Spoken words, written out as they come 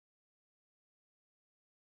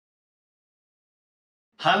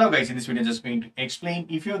Hello guys, in this video just going to explain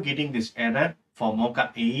if you're getting this error for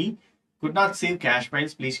Mocha AE, could not save cache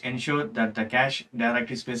files, please ensure that the cache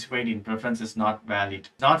directory specified in preference is not valid,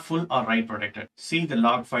 not full or write protected. See the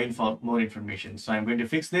log file for more information. So I'm going to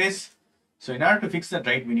fix this. So in order to fix that,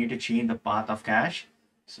 right, we need to change the path of cache.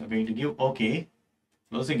 So I'm going to give OK,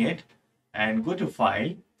 closing it, and go to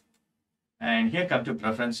File, and here come to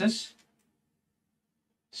Preferences.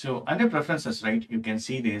 So under Preferences, right, you can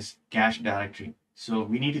see this cache directory. So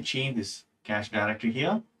we need to change this cache directory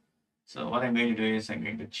here. So what I'm going to do is I'm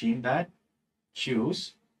going to change that.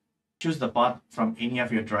 Choose the path from any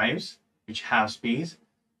of your drives which have space.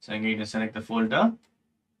 So I'm going to select the folder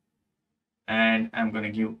and I'm going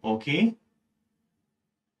to give OK.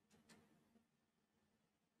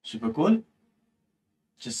 Super cool.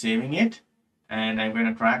 Just saving it and I'm going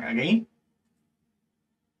to track again.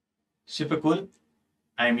 Super cool.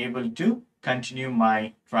 I'm able to continue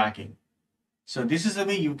my tracking. So this is the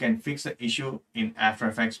way you can fix the issue in After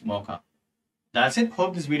Effects Mocha. That's it.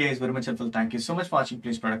 Hope this video is very much helpful. Thank you so much for watching.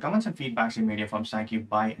 Please put comments and feedbacks in media forms. Thank you.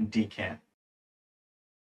 Bye and take care.